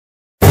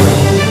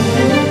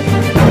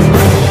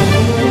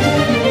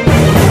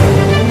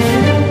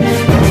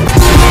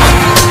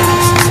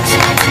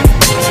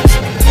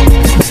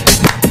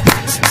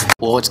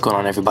What's going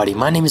on, everybody?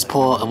 My name is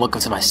Paul and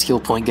welcome to my skill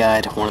point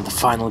guide, one of the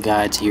final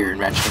guides here in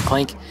Ratchet and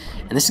Clank,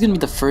 and this is going to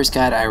be the first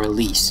guide I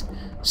release.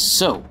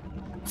 So,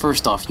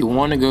 first off, you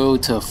want to go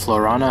to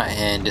Florana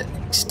and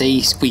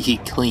stay squeaky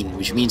clean,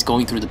 which means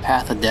going through the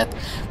path of death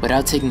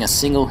without taking a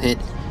single hit,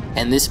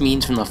 and this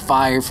means from the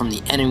fire, from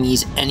the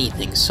enemies,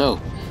 anything. So,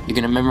 you're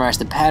going to memorize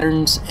the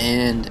patterns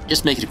and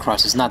just make it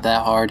across. It's not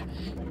that hard,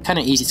 kind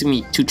of easy. It's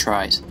going to be 2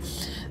 tries.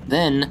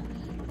 Then,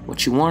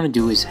 what you want to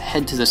do is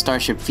head to the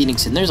Starship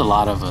Phoenix, and there's a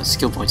lot of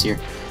skill points here.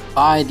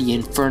 Buy the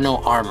Inferno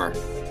Armor.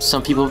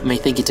 Some people may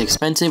think it's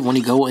expensive. When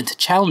you go into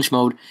challenge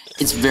mode,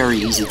 it's very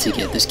easy to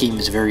get. This game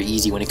is very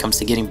easy when it comes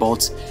to getting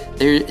bolts.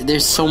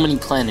 There's so many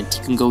planets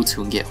you can go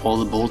to and get all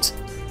the bolts,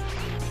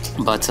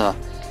 but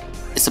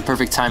it's the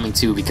perfect timing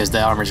too because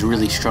the armor is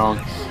really strong.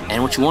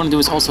 And what you want to do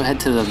is also head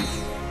to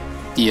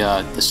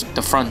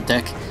the front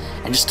deck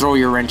and just throw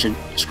your wrench and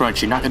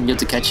scrunch. You're not going to be able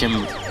to catch him,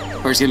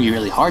 or it's going to be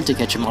really hard to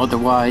catch him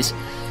otherwise.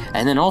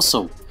 And then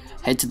also,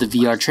 head to the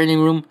VR training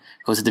room,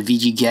 go to the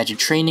VG Gadget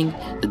training,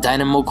 the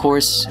Dynamo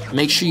course.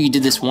 Make sure you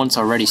did this once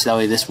already, so that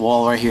way this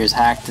wall right here is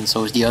hacked and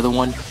so is the other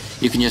one.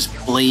 You can just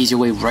blaze your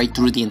way right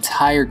through the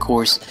entire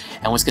course,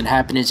 and what's going to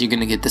happen is you're going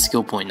to get the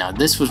skill point. Now,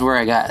 this was where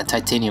I got a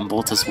titanium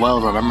bolt as well,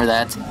 remember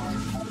that?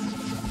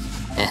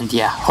 And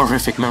yeah,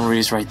 horrific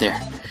memories right there.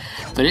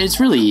 But it's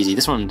really easy.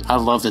 This one, I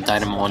love the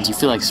Dynamo ones. You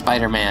feel like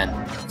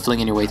Spider-Man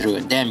flinging your way through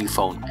it. Damn you,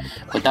 phone.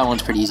 But that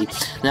one's pretty easy.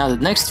 Now, the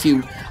next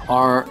few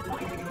are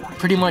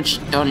pretty much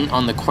done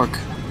on the quirk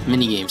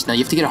minigames. Now you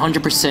have to get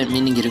 100%,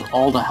 meaning getting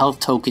all the health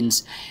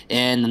tokens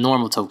and the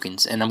normal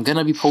tokens, and I'm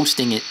gonna be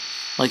posting it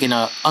like in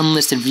a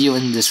unlisted video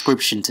in the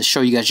description to show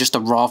you guys just the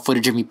raw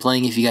footage of me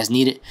playing if you guys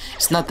need it.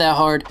 It's not that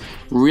hard,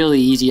 really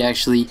easy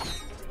actually,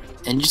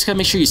 and you just gotta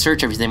make sure you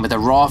search everything, but the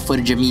raw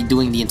footage of me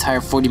doing the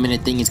entire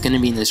 40-minute thing is gonna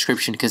be in the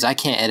description because I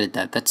can't edit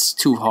that. That's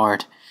too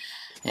hard.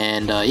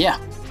 And yeah,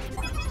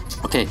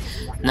 okay,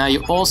 now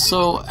you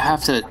also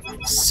have to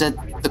set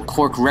the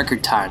quirk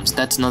record times.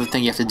 That's another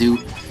thing you have to do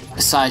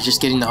besides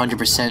just getting the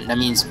 100%. That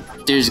means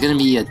there's going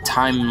to be a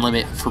time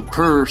limit for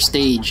per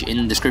stage in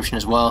the description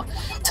as well,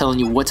 telling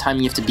you what time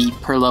you have to beat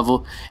per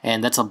level,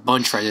 and that's a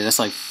bunch right there. That's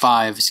like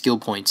 5 skill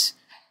points.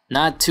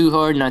 Not too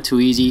hard, not too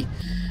easy.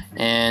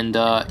 And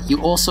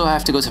you also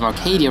have to go to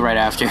Arcadia right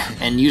after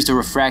and use the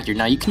refractor.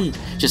 Now you can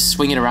just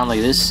swing it around like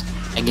this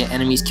and get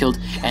enemies killed,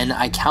 and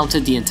I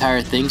counted the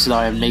entire thing so that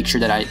I would make sure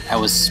that I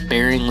was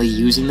sparingly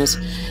using this.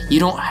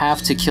 You don't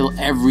have to kill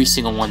every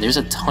single one. There's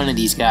a ton of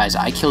these guys.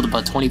 I killed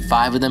about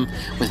 25 of them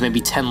with maybe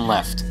 10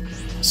 left.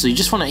 So you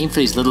just want to aim for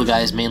these little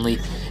guys mainly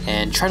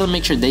and try to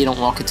make sure they don't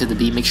walk into the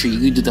beam. Make sure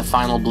you do the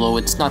final blow.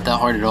 It's not that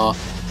hard at all.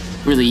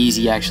 Really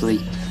easy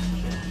actually.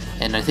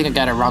 And I think I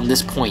got it around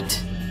this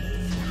point.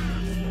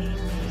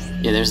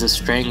 Yeah, there's the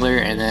Strangler,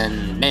 and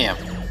then bam,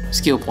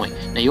 skill point.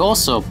 Now you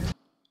also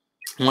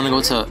want to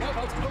go to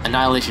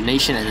Annihilation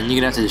Nation, and then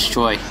you're gonna have to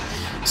destroy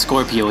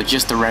Scorpio with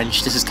just the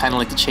wrench. This is kind of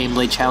like the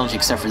Chainblade challenge,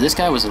 except for this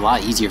guy was a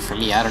lot easier for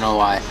me. I don't know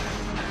why.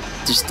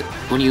 Just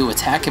when you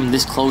attack him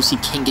this close, he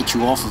can't get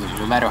you off of him.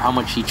 No matter how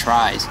much he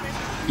tries,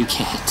 you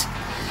can't.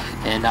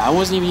 And I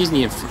wasn't even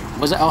using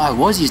the I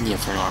was using the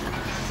Inferno Armor.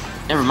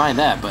 Never mind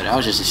that, but I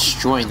was just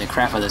destroying the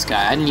crap out of this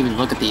guy. I didn't even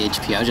look at the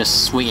HP. I was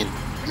just swinging.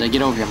 I was like,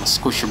 get over here, I'm gonna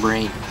squish your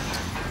brain.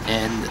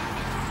 And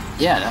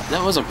yeah,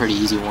 that was a pretty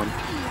easy one.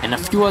 And a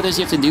few others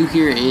you have to do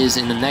here is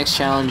in the next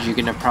challenge, you're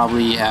gonna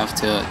probably have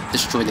to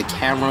destroy the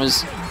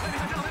cameras.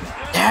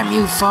 Damn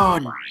you,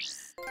 phone!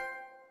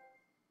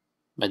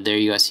 But there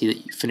you guys see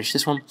that you finished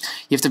this one.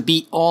 You have to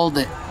beat all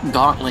the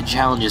gauntlet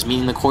challenges,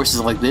 meaning the courses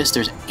like this.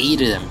 There's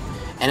 8 of them,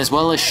 and as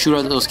well as shoot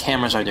out those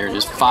cameras right there.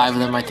 There's 5 of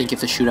them I think you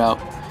have to shoot out.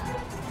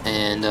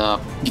 And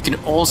you can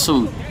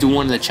also do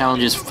one of the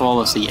challenges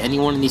flawlessly. Any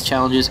one of these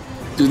challenges,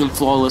 do them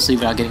flawlessly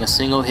without getting a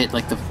single hit,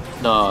 like the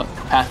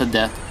Path of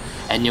Death,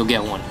 and you'll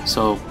get one.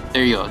 So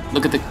there you go.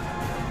 Look at the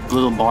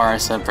little bar I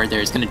set right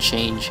there. It's gonna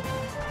change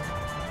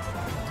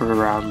per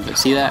round, but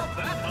see that?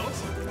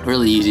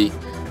 Really easy.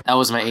 That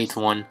was my 8th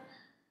one,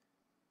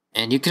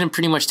 and you can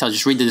pretty much tell.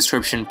 Just read the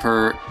description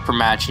per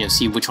match, and you'll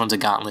see which one's a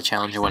gauntlet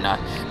challenge or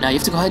whatnot. Now you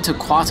have to go ahead to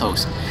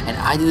Quatos, and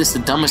I did this the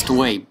dumbest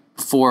way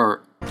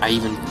before I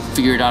even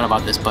figured out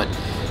about this, but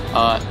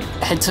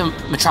head to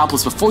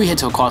Metropolis. Before you head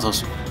to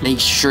Quatos, make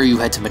sure you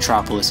head to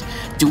Metropolis.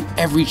 Do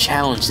every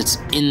challenge that's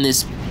in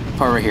this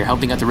part right here.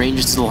 Helping out the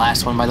Rangers is the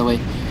last one, by the way.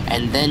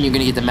 And then you're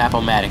going to get the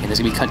Map-O-Matic, and there's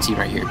going to be a cutscene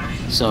right here.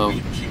 So,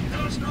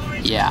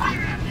 yeah.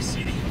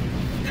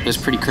 It was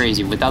pretty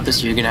crazy. Without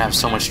this, you're going to have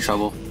so much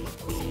trouble.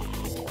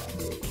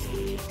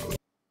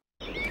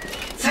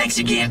 Thanks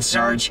again,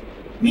 Sarge.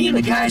 Me and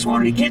the guys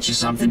wanted to get you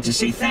something to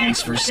say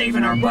thanks for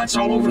saving our butts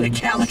all over the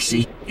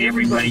galaxy.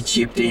 Everybody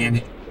chipped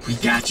in. We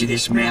got you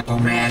this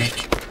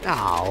Map-O-Matic.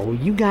 Oh,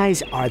 you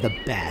guys are the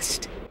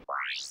best.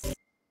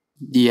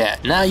 Yeah,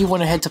 now you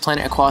want to head to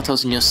Planet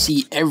Aquatos, and you'll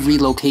see every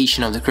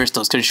location of the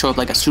crystal. It's going to show up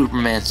like a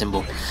Superman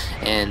symbol.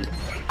 And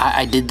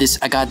I did this.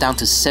 I got down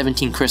to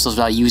 17 crystals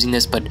without using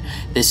this, but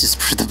this is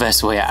the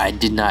best way. I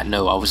did not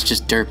know. I was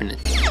just derping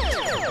it.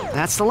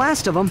 That's the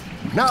last of them.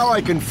 Now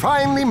I can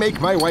finally make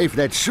my wife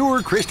that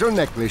sewer crystal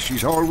necklace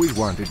she's always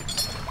wanted.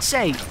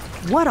 Say,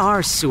 what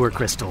are sewer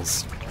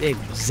crystals?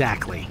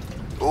 Exactly.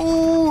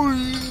 Oh,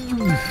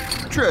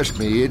 trust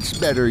me, it's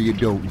better you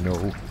don't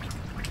know.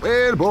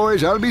 Well,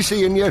 boys, I'll be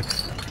seeing you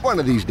one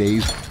of these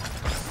days.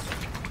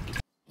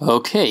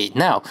 Okay,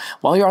 now,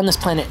 while you're on this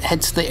planet,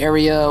 head to the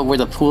area where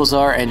the pools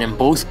are, and in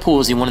both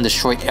pools you want to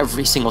destroy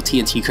every single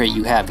TNT crate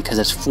you have, because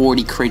there's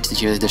 40 crates that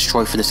you have to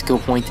destroy for the skill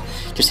point.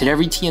 Just hit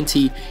every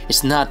TNT.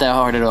 It's not that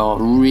hard at all.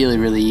 Really,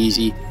 really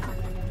easy.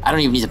 I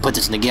don't even need to put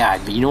this in the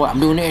guide, but you know what? I'm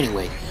doing it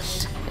anyway.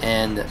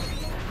 And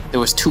there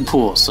was 2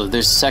 pools, so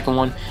there's the second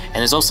one, and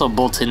there's also a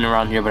bolt hidden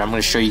around here, but I'm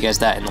going to show you guys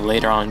that in the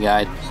later on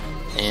guide.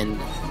 And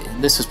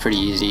this was pretty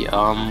easy.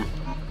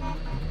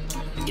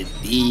 Get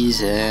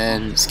these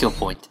and skill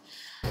point.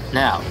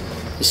 Now,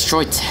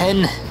 destroy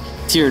 10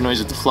 Tyranoids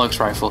with the Flux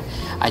Rifle.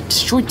 I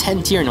destroyed 10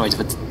 Tyranoids,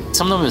 but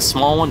some of them are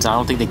small ones. I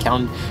don't think they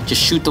count.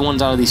 Just shoot the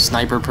ones out of these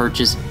sniper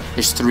perches.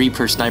 There's 3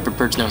 per sniper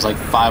perch, and there was like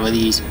 5 of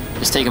these.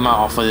 Just take them out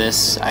off of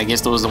this. I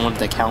guess those are the ones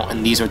that count,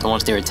 and these are the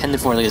ones they were intended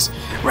for. Like this,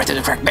 right to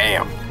the crack,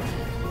 bam!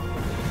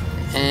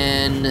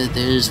 And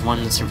there's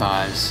one that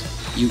survives.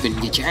 You can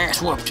get your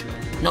ass whooped.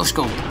 No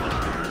scope.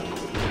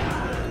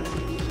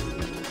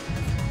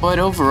 But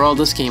overall,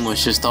 this game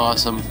was just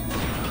awesome.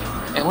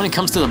 And when it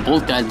comes to the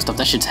bolt guide and stuff,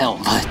 that shit's hell,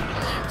 but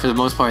for the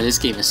most part, this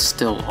game is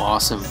still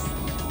awesome.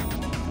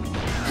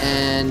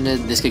 And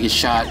this guy gets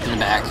shot in the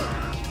back.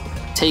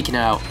 Taken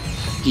out.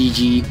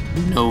 GG,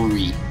 no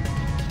re.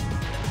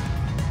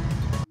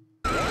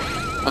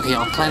 Okay,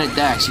 on Planet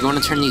Dax, you're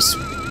going to turn these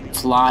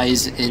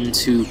flies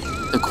into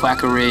the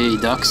Quackaray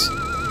ducks.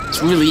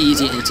 It's really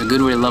easy, and it's a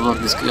good way to level up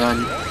this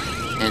gun.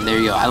 And there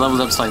you go. I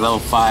leveled up to like level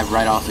 5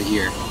 right off of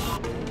here.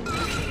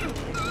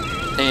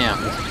 Damn.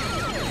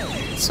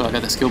 So I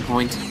got the skill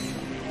point.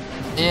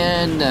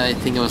 And I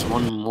think it was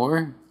one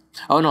more.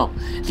 Oh no,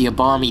 the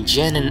Abami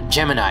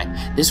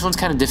Gemini. This one's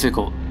kind of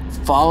difficult.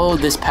 Follow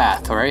this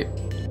path, alright?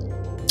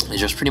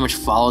 Just pretty much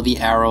follow the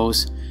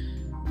arrows.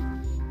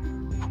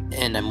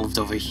 And I moved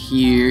over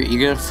here.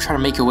 You're gonna try to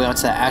make your way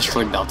onto that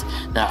asteroid belt.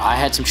 Now, I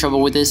had some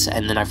trouble with this,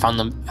 and then I found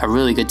a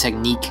really good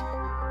technique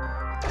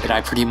that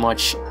I pretty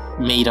much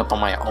made up on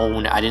my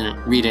own. I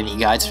didn't read any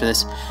guides for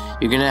this.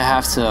 You're gonna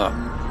have to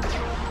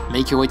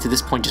make your way to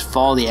this point. Just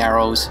follow the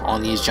arrows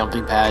on these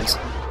jumping pads.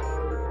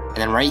 And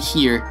then right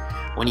here,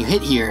 when you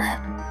hit here,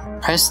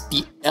 press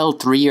the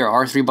L3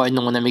 or R3 button,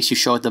 the one that makes you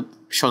show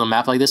the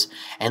map like this,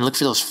 and look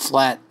for those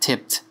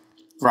flat-tipped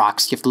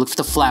rocks. You have to look for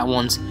the flat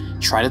ones.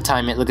 Try to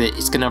time it. Look at it.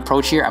 It's gonna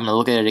approach here. I'm gonna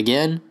look at it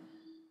again.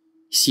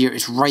 You see here,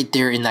 it's right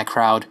there in that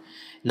crowd.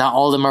 Not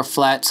all of them are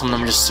flat. Some of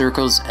them are just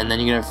circles. And then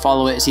you're gonna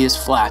follow it. See, it's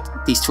flat.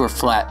 These 2 are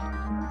flat.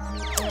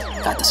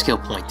 Got the skill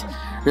point.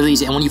 Really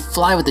easy. And when you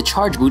fly with the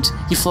charge boots,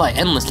 you fly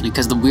endlessly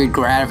because of the weird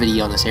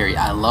gravity on this area.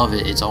 I love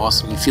it. It's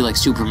awesome. You feel like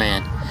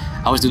Superman.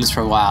 I was doing this for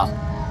a while,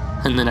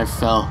 and then I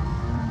fell.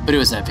 But it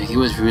was epic. It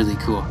was really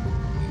cool.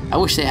 I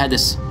wish they had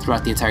this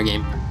throughout the entire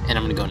game. And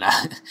I'm gonna go now.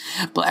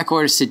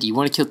 Blackwater City. You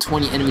want to kill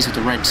 20 enemies with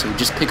a wrench. So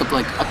just pick up,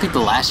 like, I picked the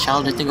last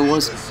challenge, I think it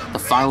was. The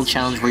final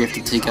challenge where you have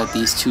to take out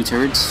these 2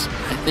 turds,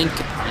 I think.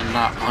 I'm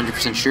not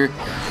 100% sure.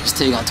 Just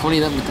take out 20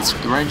 of them with this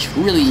wrench.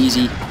 Really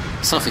easy.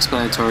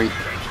 Self-explanatory.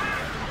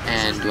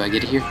 And do I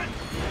get it here?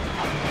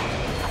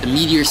 The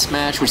Meteor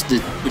Smash,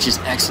 which is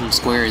X and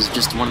square, is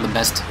just one of the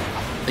best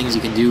things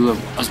you can do,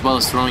 as well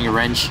as throwing a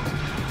wrench,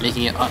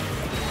 making it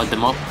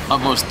the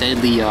utmost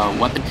deadly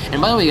weapon. And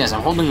by the way, guys,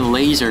 I'm holding the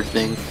laser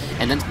thing,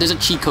 and then there's a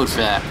cheat code for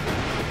that.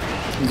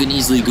 You can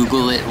easily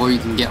Google it, or you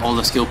can get all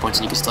the skill points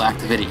and you can still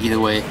activate it either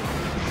way.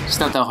 It's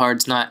not that hard,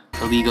 it's not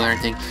illegal or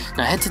anything.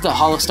 Now head to the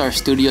Holostar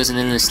Studios, and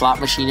in the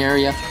slot machine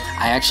area,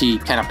 I actually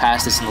kind of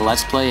passed this in the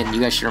Let's Play, and you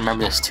guys should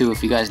remember this too.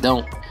 If you guys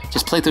don't,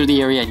 just play through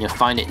the area and you'll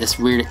find it. This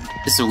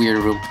is a weird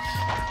room,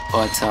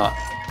 but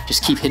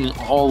just keep hitting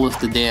all of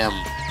the damn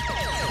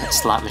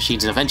slot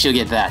machines, and eventually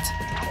you'll get that.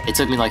 It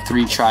took me like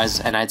 3 tries,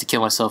 and I had to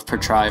kill myself per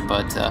try,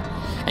 but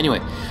anyway,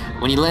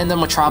 when you land on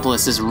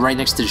Metropolis, this is right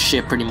next to the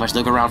ship, pretty much.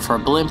 Look around for a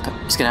blimp.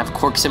 It's gonna have a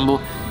cork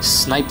symbol.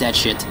 Snipe that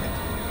shit,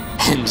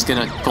 and it's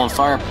gonna go on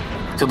fire.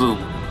 Kaboom!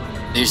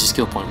 There's your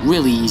skill point.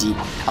 Really easy.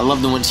 I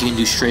love the ones you can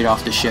do straight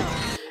off the ship.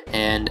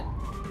 And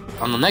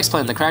on the next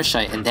planet, the crash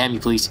site, and damn you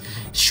please,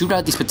 shoot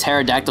out these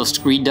pterodactyl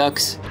screed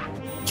ducks.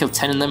 Kill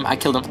 10 of them. I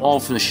killed them all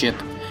from the ship,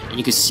 and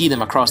you can see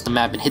them across the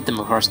map and hit them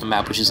across the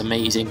map, which is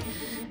amazing.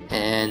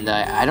 And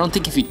I don't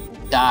think if you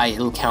die,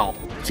 it'll count.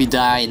 If you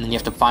die and then you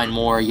have to find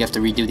more, you have to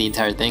redo the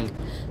entire thing.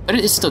 But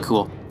it's still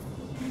cool.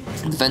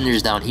 The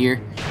vendor's down here.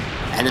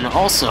 And then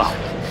also,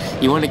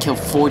 you want to kill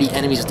 40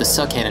 enemies with the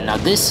suck cannon. Now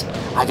this,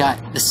 I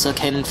got the suck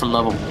cannon from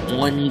level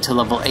 1 to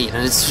level 8.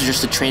 And this is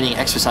just a training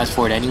exercise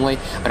for it anyway,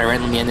 but I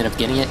randomly ended up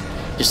getting it.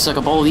 Just suck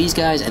up all these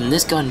guys, and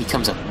this gun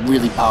becomes a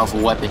really powerful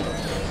weapon.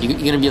 You're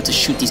going to be able to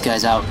shoot these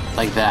guys out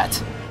like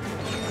that.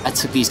 I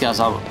took these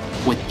guys out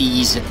with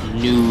these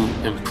new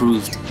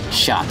improved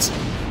shots.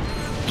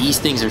 These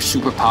things are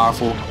super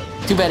powerful.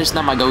 Too bad it's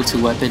not my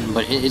go-to weapon,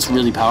 but it's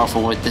really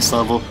powerful at this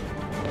level.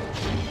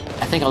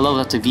 I think I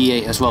leveled up to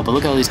V8 as well, but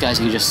look at all these guys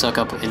who just suck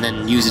up and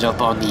then use it up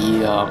on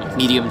the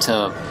medium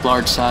to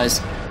large size.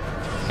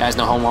 Guys,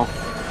 no homo.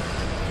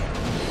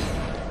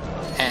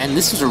 And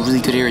this was a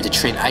really good area to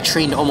train. I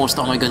trained almost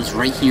all my guns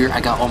right here. I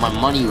got all my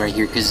money right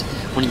here, because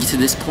when you get to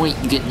this point,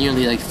 you get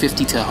nearly like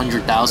 50 to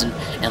 100,000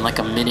 in like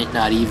a minute,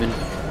 not even.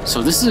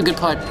 So this is a good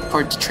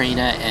part to train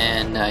at,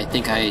 and I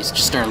think I just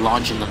started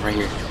launching them right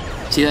here.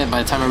 See that?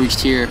 By the time I reached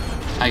here,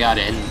 I got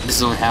it, and this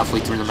is only halfway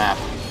through the map.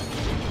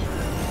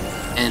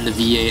 And the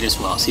V8 as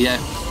well. See that?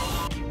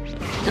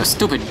 Yo,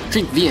 stupid!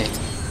 Drink V8!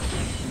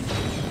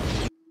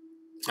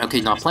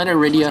 Okay, now Planet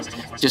Iridia,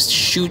 just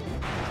shoot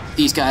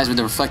these guys with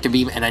a reflector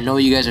beam, and I know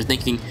you guys are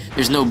thinking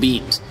there's no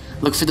beams.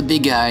 Look for the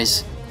big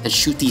guys that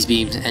shoot these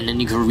beams, and then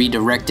you can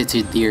redirect it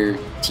to their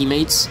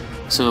teammates,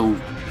 so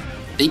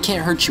they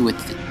can't hurt you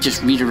with it.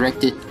 Just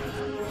redirect it,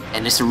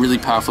 and it's a really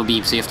powerful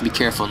beam, so you have to be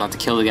careful not to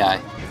kill the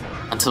guy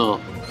until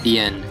the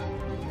end.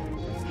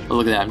 But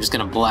look at that, I'm just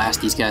gonna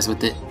blast these guys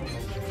with it.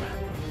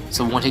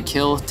 So one hit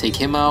kill, take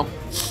him out,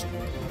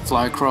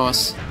 fly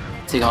across,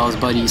 take all his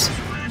buddies,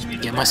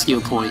 get my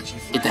skill point,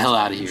 get the hell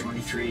out of here.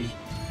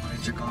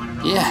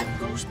 Yeah,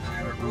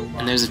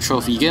 and there's a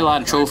trophy. You get a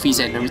lot of trophies,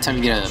 and every time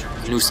you get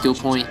a new skill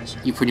point,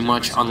 you pretty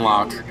much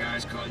unlock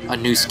a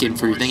new skin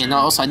for your thing. And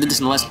also, I did this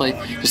in the Let's Play.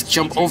 Just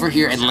jump over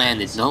here and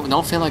land it.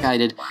 Don't feel like I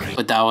did,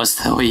 but that was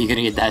the way you're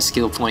gonna get that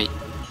skill point.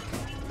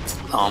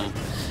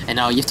 And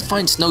now you have to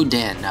find Snow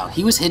Dan. Now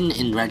he was hidden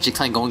in Ratchet and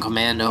Clank Going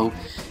Commando,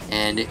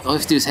 and all you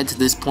have to do is head to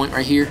this point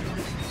right here.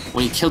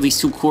 When you kill these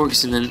two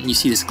quarks, and then you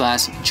see this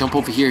glass, jump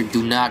over here.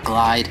 Do not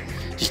glide.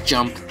 Just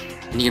jump,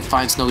 and you can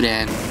find Snow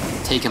Dan.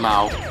 Take him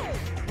out.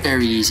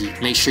 Very easy.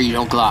 Make sure you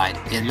don't glide.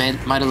 It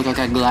might have looked like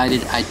I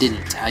glided. I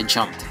didn't. I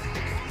jumped.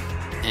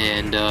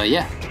 And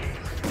yeah.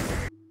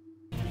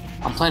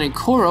 On planet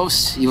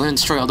Koros, you want to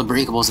destroy all the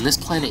breakables, and this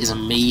planet is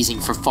amazing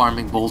for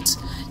farming bolts.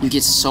 You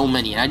get so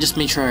many, and I just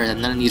made sure that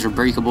none of these are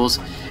breakables.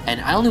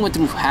 And I only went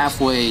through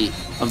halfway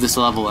of this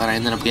level, and I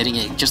ended up getting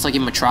it, just like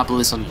in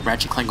Metropolis on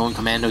Ratchet and Clank Going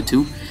Commando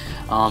 2.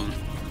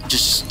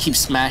 Just keep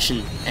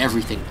smashing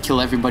everything. Kill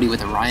everybody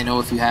with a rhino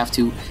if you have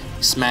to.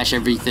 Smash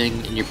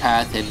everything in your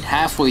path, and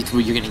halfway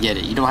through you're gonna get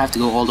it. You don't have to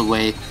go all the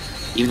way,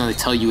 even though they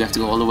tell you have to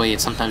go all the way,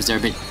 and sometimes they're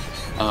a bit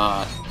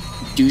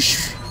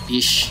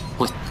douche-ish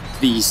with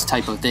these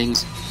type of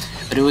things,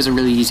 but it was a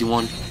really easy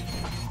one.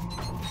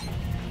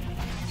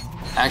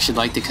 I actually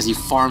liked it because you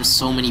farm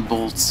so many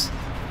bolts.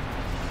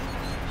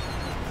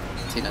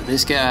 Take out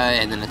this guy,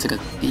 and then I took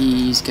out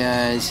these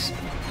guys.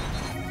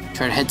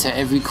 Try to head to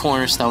every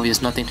corner so that way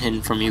there's nothing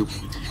hidden from you.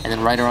 And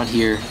then right around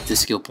here, the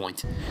skill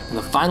point. And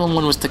the final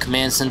one was the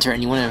command center,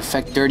 and you want to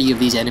infect 30 of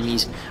these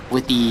enemies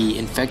with the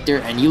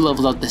infector, and you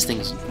leveled up this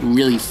thing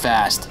really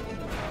fast.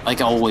 Like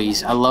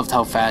always, I loved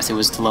how fast it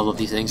was to level up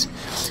these things.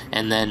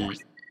 And then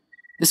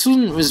this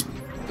one was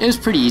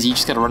pretty easy. You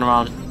just gotta run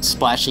around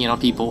splashing it on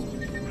people.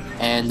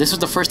 And this was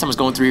the first time I was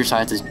going through here, so I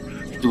had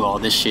to do all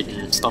this shit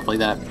and stuff like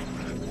that.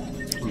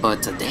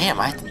 But damn,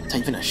 I had to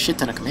type in a shit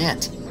ton of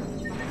commands.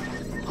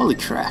 Holy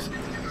crap.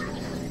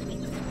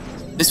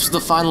 This was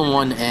the final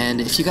one, and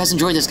if you guys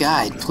enjoyed this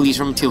guide, please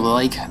remember to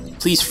like,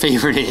 please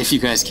favorite it if you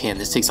guys can.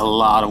 This takes a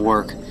lot of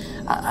work.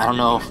 I don't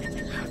know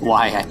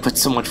why I put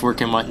so much work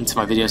into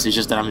my videos. It's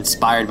just that I'm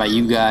inspired by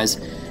you guys,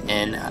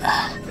 and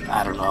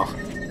I don't know.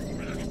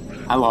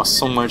 I lost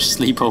so much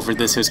sleep over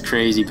this, it was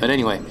crazy. But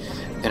anyway,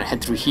 I'm gonna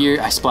head through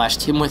here. I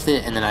splashed him with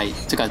it, and then I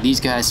took out these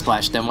guys,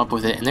 splashed them up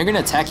with it, and they're gonna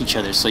attack each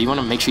other, so you want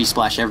to make sure you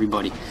splash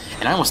everybody.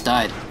 And I almost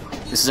died.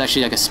 This is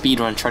actually like a speed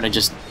run, trying to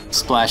just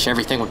splash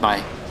everything with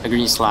a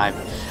green slime.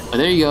 But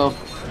there you go,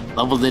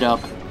 leveled it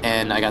up,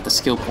 and I got the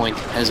skill point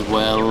as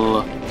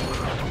well.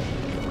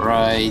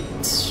 Right.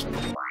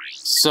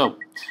 So,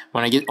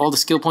 when I get all the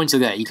skill points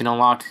of that, you can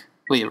unlock,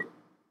 wait,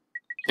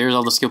 there's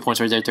all the skill points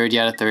right there, 30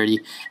 out of 30,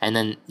 and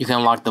then you can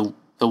unlock the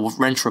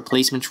wrench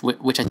replacement,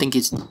 which I think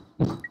is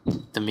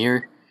the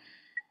mirror.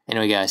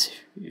 Anyway guys,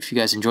 if you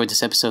guys enjoyed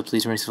this episode,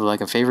 please remember to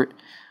like and favorite.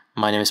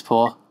 My name is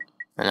Paul,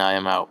 and I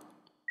am out.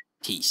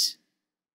 Peace.